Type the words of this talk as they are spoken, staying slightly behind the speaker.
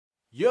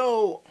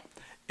Yo,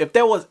 if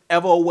there was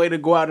ever a way to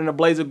go out in a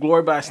blaze of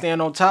glory by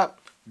staying on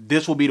top,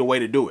 this will be the way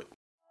to do it.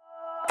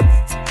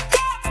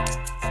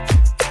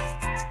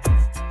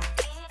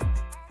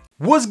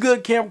 What's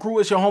good, Camp Crew?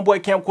 It's your homeboy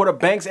Camcorder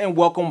Banks, and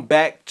welcome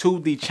back to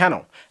the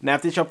channel. Now,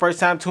 if this is your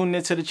first time tuning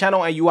into the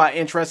channel and you are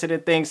interested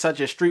in things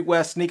such as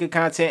streetwear, sneaker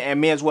content,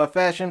 and menswear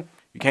fashion,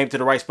 you came to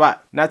the right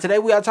spot. Now, today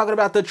we are talking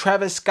about the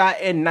Travis Scott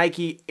and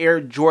Nike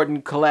Air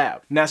Jordan collab.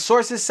 Now,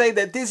 sources say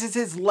that this is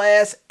his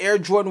last Air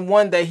Jordan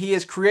 1 that he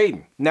is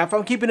creating. Now, if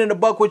I'm keeping it a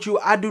buck with you,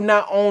 I do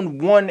not own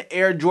one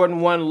Air Jordan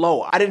 1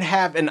 low. I didn't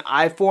have an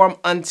eye for him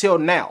until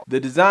now. The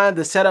design,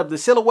 the setup, the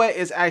silhouette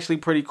is actually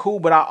pretty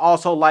cool, but I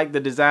also like the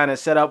design and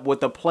setup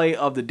with the play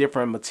of the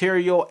different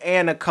material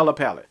and the color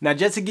palette. Now,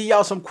 just to give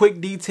y'all some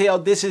quick detail,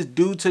 this is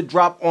due to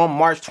drop on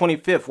March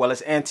 25th. Well,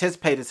 it's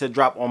anticipated to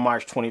drop on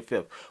March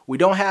 25th. We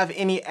don't have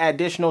any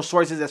additional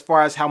sources as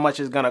far as how much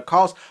it's going to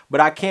cost, but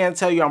I can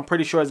tell you I'm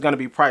pretty sure it's going to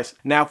be priced.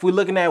 Now, if we're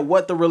looking at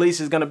what the release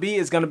is going to be,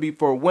 it's going to be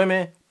for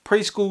women,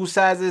 preschool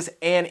sizes,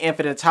 and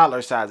infant and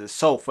toddler sizes.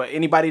 So for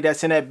anybody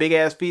that's in that big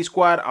ass feet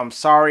squad, I'm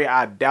sorry,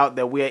 I doubt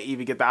that we'll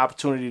even get the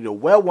opportunity to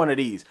wear one of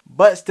these.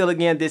 But still,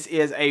 again, this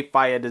is a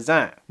fire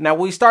design. Now,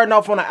 we starting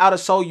off on the outer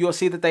sole, you'll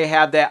see that they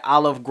have that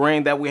olive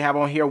green that we have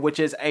on here, which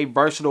is a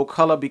versatile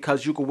color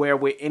because you can wear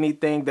with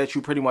anything that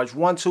you pretty much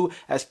want to,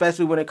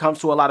 especially when it comes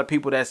to a lot of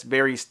people that's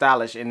very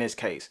stylish in this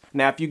case.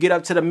 Now, if you get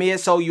up to the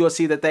midsole, you'll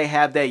see that they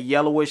have that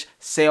yellowish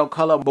sail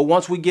color. But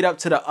once we get up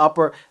to the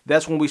upper,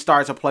 that's when we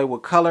start to play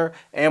with color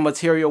and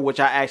material, which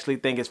I actually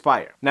think is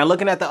fire. Now,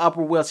 looking at the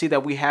upper, we'll see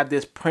that we have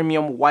this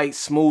premium white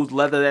smooth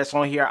leather that's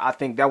on here. I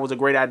think that was a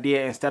great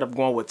idea. Instead of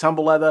going with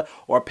tumble leather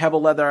or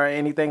pebble leather or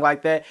anything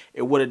like that,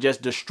 it would have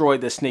just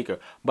destroyed the sneaker.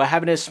 But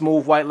having this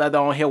smooth white leather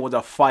on here was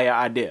a fire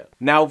idea.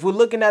 Now, if we're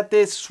looking at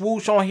this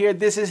swoosh on here,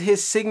 this is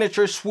his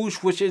signature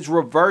swoosh, which is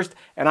reversed,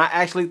 and I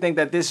actually think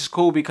that this is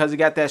cool because it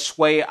got that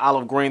suede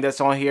olive green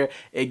that's on here.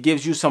 It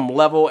gives you some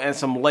level and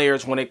some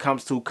layers when it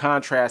comes to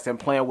contrast and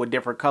playing with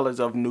different colors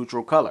of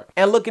neutral color.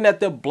 And looking at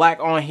the black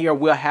on here,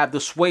 we'll have the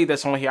suede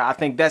that's on here. I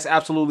think that's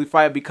absolutely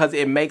fire because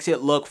it makes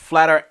it look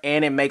flatter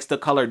and it makes the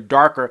color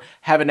darker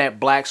having that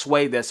black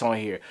suede that's on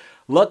here.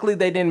 Luckily,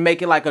 they didn't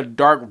make it like a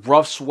dark,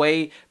 rough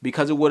suede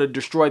because it would have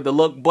destroyed the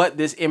look. But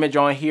this image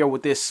on here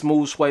with this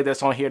smooth suede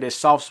that's on here, this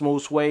soft,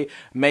 smooth suede,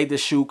 made the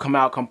shoe come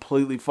out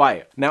completely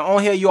fire. Now,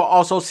 on here, you'll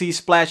also see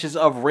splashes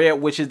of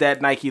red, which is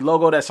that Nike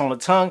logo that's on the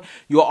tongue.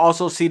 You'll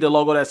also see the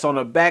logo that's on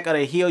the back of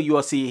the heel.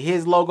 You'll see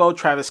his logo,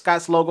 Travis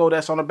Scott's logo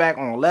that's on the back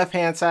on the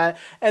left-hand side.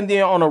 And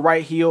then on the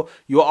right heel,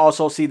 you'll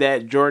also see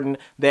that Jordan,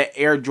 that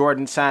Air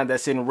Jordan sign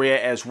that's in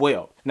red as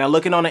well. Now,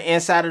 looking on the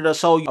inside of the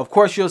sole, of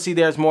course, you'll see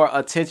there's more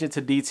attention to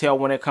detail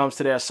when it comes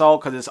to their sole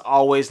because it's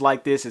always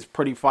like this. It's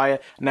pretty fire.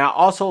 Now,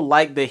 also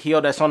like the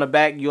heel that's on the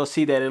back, you'll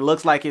see that it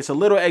looks like it's a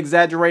little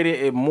exaggerated.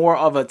 It's more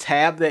of a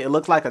tab. That it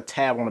looks like a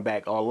tab on the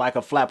back or like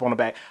a flap on the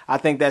back. I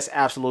think that's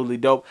absolutely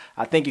dope.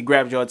 I think it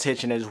grabs your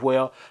attention as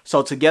well.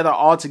 So together,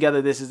 all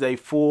together, this is a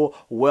full,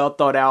 well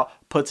thought out,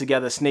 put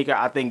together sneaker.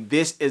 I think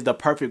this is the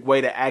perfect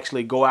way to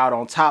actually go out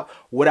on top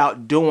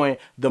without doing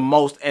the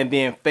most and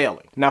then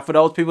failing. Now, for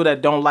those people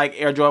that don't like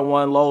Air Jordan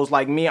 1 lows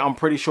like me, I'm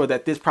pretty sure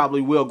that this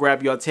probably will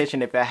grab your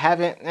attention. If it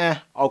haven't,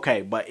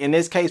 okay. But in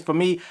this case, for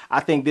me, I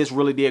think this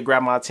really did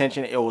grab my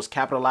attention. It was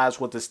capitalized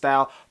with the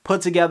style,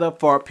 put together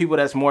for people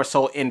that's more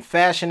so in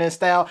fashion and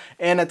style.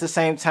 And at the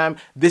same time,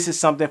 this is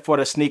something for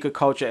the sneaker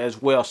culture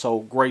as well. So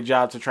great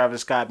job to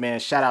Travis Scott,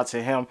 man. Shout out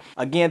to him.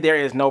 Again, there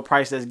is no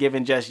price that's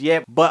given just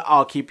yet, but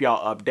I'll keep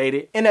y'all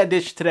updated. In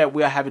addition to that,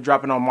 we'll have it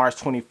dropping on March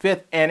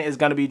 25th, and it's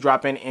going to be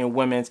dropping in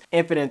women's,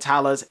 infant and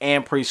toddlers,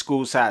 and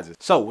preschool sizes.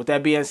 So with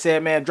that being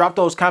said, man, drop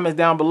those comments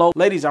down below.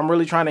 Ladies, I'm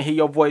really trying to hear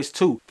your voice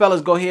too.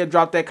 Fellas, go ahead,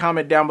 drop that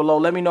comment down below.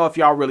 Let me know if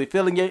y'all really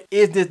feeling it.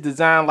 Is this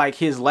design like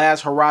his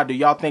last hurrah? Do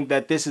y'all think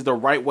that this is the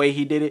right way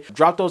he did it?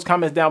 Drop those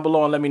comments down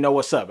below and let me know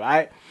what's up, all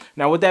right?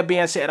 Now, with that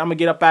being said, I'm going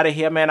to get up out of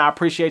here, man. I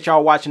appreciate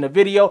y'all watching the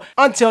video.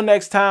 Until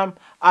next time,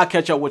 I'll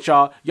catch up with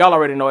y'all. Y'all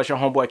already know it's your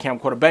homeboy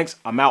Camcorder Banks.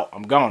 I'm out.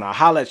 I'm gone. I'll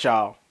holla at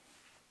y'all.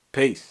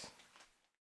 Peace.